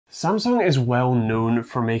Samsung is well known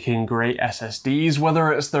for making great SSDs,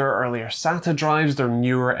 whether it's their earlier SATA drives, their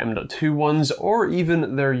newer M.2 ones, or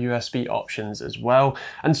even their USB options as well.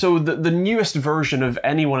 And so the newest version of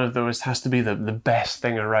any one of those has to be the best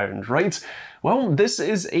thing around, right? Well, this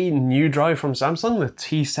is a new drive from Samsung, the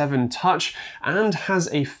T7 Touch, and has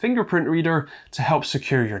a fingerprint reader to help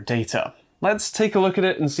secure your data. Let's take a look at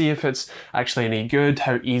it and see if it's actually any good,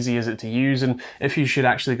 how easy is it to use, and if you should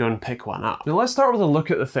actually go and pick one up. Now let's start with a look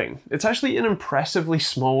at the thing. It's actually an impressively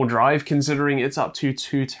small drive considering it's up to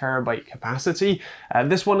 2 TB capacity.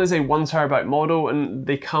 This one is a 1 TB model and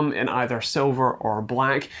they come in either silver or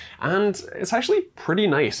black, and it's actually pretty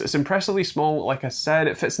nice. It's impressively small, like I said,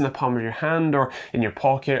 it fits in the palm of your hand or in your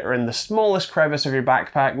pocket or in the smallest crevice of your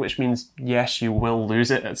backpack, which means yes, you will lose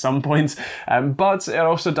it at some point, but it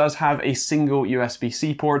also does have a single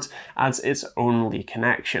USB-C port as its only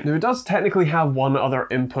connection. Now it does technically have one other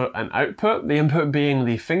input and output, the input being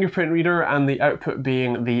the fingerprint reader and the output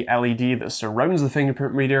being the LED that surrounds the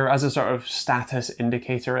fingerprint reader as a sort of status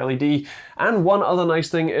indicator LED. And one other nice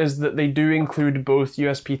thing is that they do include both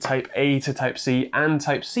USB Type A to Type C and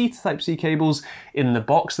Type C to Type C cables in the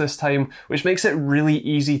box this time, which makes it really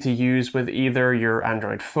easy to use with either your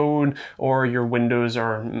Android phone or your Windows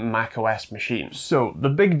or Mac OS machine. So the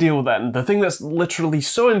big deal then, the thing that's literally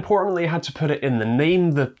so important they had to put it in the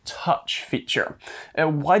name, the touch feature.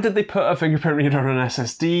 Why did they put a fingerprint reader on an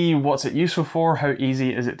SSD? What's it useful for? How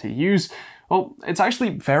easy is it to use? Well, it's actually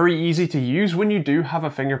very easy to use. When you do have a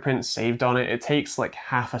fingerprint saved on it, it takes like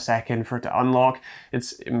half a second for it to unlock.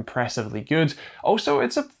 It's impressively good. Also,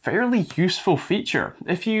 it's a fairly useful feature.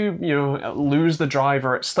 If you lose the drive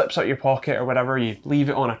or it slips out your pocket or whatever, you leave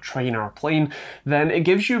it on a train or a plane, then it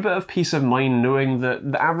gives you a bit of peace of mind knowing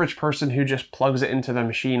that the average person who just plugs it into their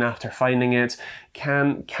machine after finding it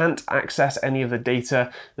can't access any of the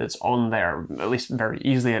data that's on there, at least very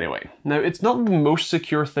easily anyway. Now, it's not the most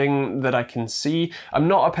secure thing that I can see. I'm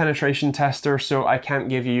not a penetration tester, so I can't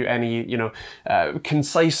give you any,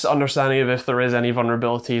 concise understanding of if there is any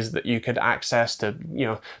vulnerabilities that you could access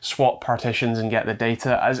to, swap partitions and get the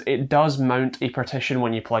data, as it does mount a partition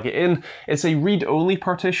when you plug it in. It's a read-only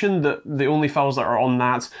partition that the only files that are on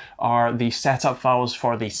that are the setup files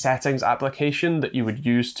for the settings application that you would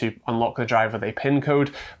use to unlock the drive with a PIN code,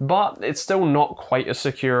 but it's still not quite as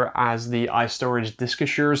secure as the iStorage disk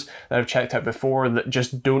assures that I've checked out before that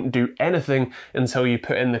just don't do anything until you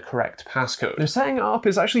put in the correct passcode. Now, setting it up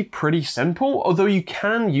is actually pretty simple, although you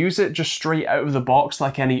can use it just straight out of the box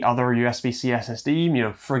like any other USB-C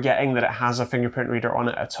SSD, forgetting that it has a fingerprint reader on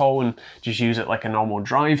it at all and just use it like a normal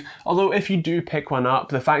drive. Although if you do pick one up,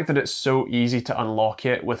 the fact that it's so easy to unlock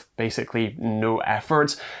it with basically no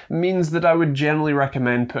effort means that I would generally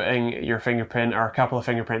recommend putting your fingerprint or a couple of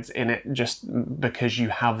fingerprints in it just because you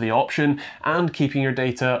have the option and keeping your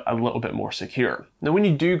data a little bit more secure. Now, when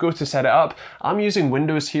you do go to set it up, I'm using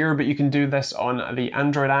Windows here, but you can do this on the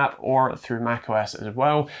Android app or through macOS as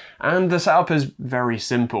well. And the setup is very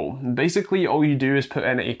simple. Basically, all you do is put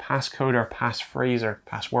in a passcode or passphrase or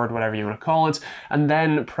password, whatever you want to call it, and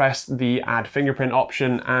then press the add fingerprint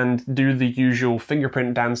option and do the usual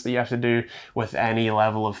fingerprint dance that you have to do with any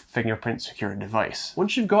level of fingerprint secured device.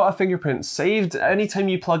 Once you've got a fingerprint saved, anytime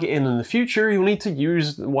you plug it in the future, you'll need to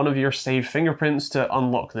use one of your saved fingerprints to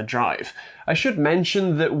unlock the drive. I should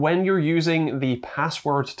mention that when you're using the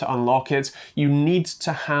password to unlock it, you need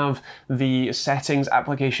to have the settings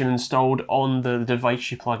application installed on the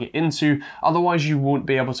device you plug it into, otherwise you won't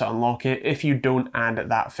be able to unlock it if you don't add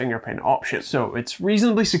that fingerprint option. So it's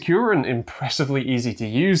reasonably secure and impressively easy to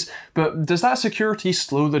use, but does that security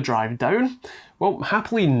slow the drive down? Well,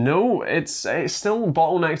 happily no, it's still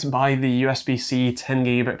bottlenecked by the USB-C 10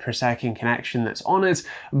 gigabit per second connection that's on it,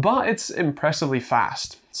 but it's impressively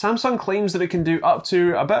fast. Samsung claims that it can do up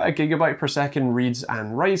to about a gigabyte per second reads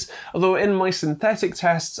and writes, although in my synthetic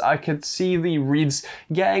tests I could see the reads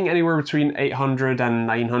getting anywhere between 800 and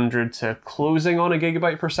 900 to closing on a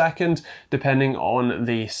gigabyte per second, depending on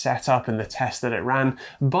the setup and the test that it ran,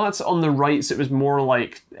 but on the writes it was more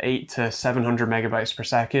like 800 to 700 megabytes per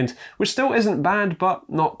second, which still isn't bad, but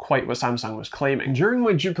not quite what Samsung was claiming. During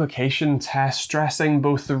my duplication test stressing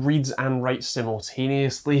both the reads and writes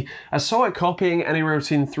simultaneously, I saw it copying anywhere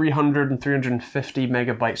between 300 and 350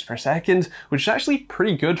 megabytes per second, which is actually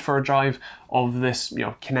pretty good for a drive of this,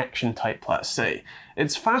 connection type, let's say.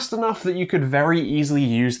 It's fast enough that you could very easily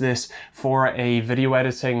use this for a video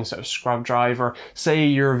editing sort of scrub drive, or say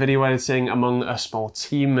you're video editing among a small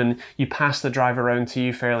team and you pass the drive around to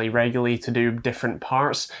you fairly regularly to do different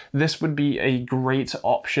parts. This would be a great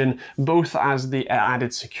option, both as the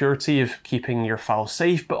added security of keeping your files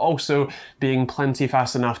safe, but also being plenty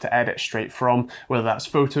fast enough to edit straight from, whether that's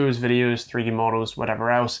photos, videos, 3D models, whatever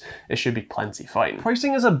else. It should be plenty fine.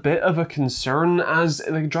 Pricing is a bit of a concern, as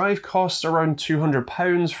the drive costs around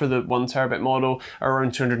 £200 for the 1TB model,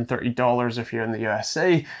 around $230 if you're in the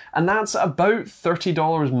USA, and that's about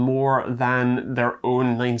 $30 more than their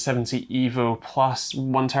own 970 EVO plus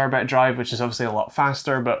 1TB drive, which is obviously a lot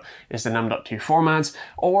faster, but is the M.2 format,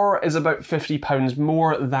 or is about £50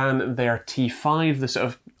 more than their T5, the sort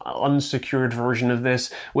of unsecured version of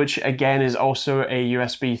this, which again is also a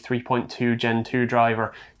USB 3.2 Gen 2 drive,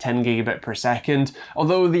 or 10 gigabit per second,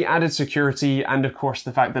 although the added security and of course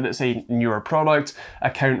the fact that it's a newer product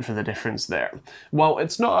account for the difference there. While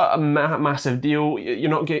it's not a massive deal, you're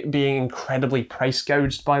not being incredibly price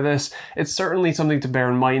gouged by this, it's certainly something to bear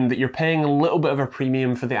in mind that you're paying a little bit of a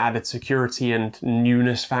premium for the added security and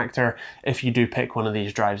newness factor if you do pick one of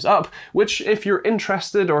these drives up, which if you're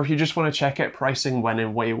interested or if you just want to check out pricing when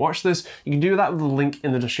and where you watch this, you can do that with the link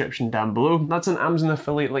in the description down below. That's an Amazon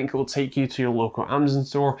affiliate link that will take you to your local Amazon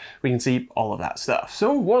store. We can see all of that stuff.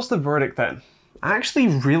 So what's the verdict then? I actually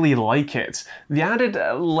really like it. The added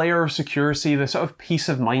layer of security, the sort of peace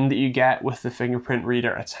of mind that you get with the fingerprint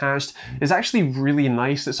reader attached is actually really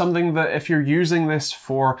nice. It's something that if you're using this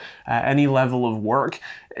for any level of work,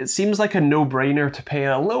 it seems like a no-brainer to pay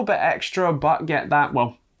a little bit extra but get that,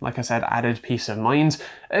 well, like I said, added peace of mind.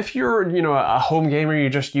 If you're, a home gamer, you're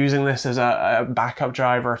just using this as a backup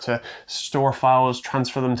driver to store files,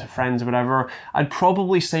 transfer them to friends, whatever, I'd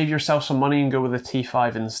probably save yourself some money and go with a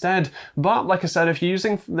T5 instead. But like I said, if you're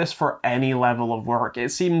using this for any level of work, it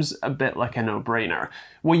seems a bit like a no-brainer.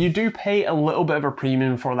 Well, you do pay a little bit of a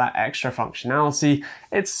premium for that extra functionality.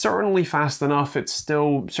 It's certainly fast enough, it's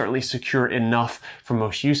still certainly secure enough for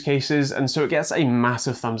most use cases, and so it gets a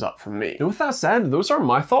massive thumbs up from me. And with that said, those are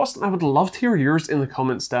my thoughts, and I would love to hear yours in the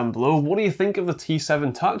comments down below. What do you think of the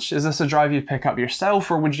T7 Touch? Is this a drive you'd pick up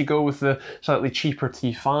yourself, or would you go with the slightly cheaper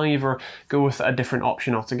T5, or go with a different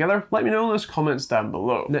option altogether? Let me know in those comments down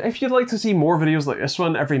below. Now, if you'd like to see more videos like this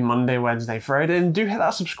one every Monday, Wednesday, Friday, then do hit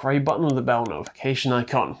that subscribe button with the bell notification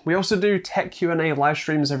icon. We also do tech Q&A live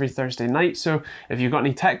streams every Thursday night, so if you've got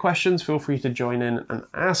any tech questions, feel free to join in and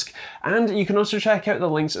ask. And you can also check out the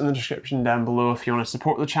links in the description down below if you want to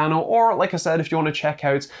support the channel, or like I said, if you want to check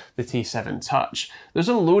out the T7 Touch. There's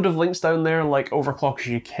a load of links down there, like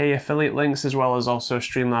Overclockers UK affiliate links, as well as also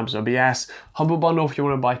Streamlabs OBS, Humble Bundle if you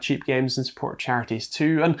want to buy cheap games and support charities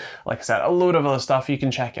too, and like I said, a load of other stuff. You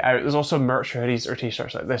can check it out. There's also merch hoodies or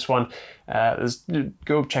t-shirts like this one.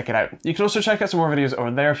 Go check it out. You can also check out some more videos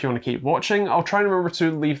over there if you want to keep watching. I'll try and remember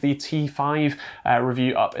to leave the T5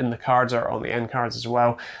 review up in the cards or on the end cards as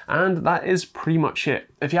well. And that is pretty much it.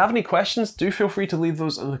 If you have any questions, do feel free to leave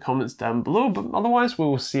those in the comments down below, but otherwise we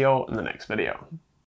will see you all in the next video.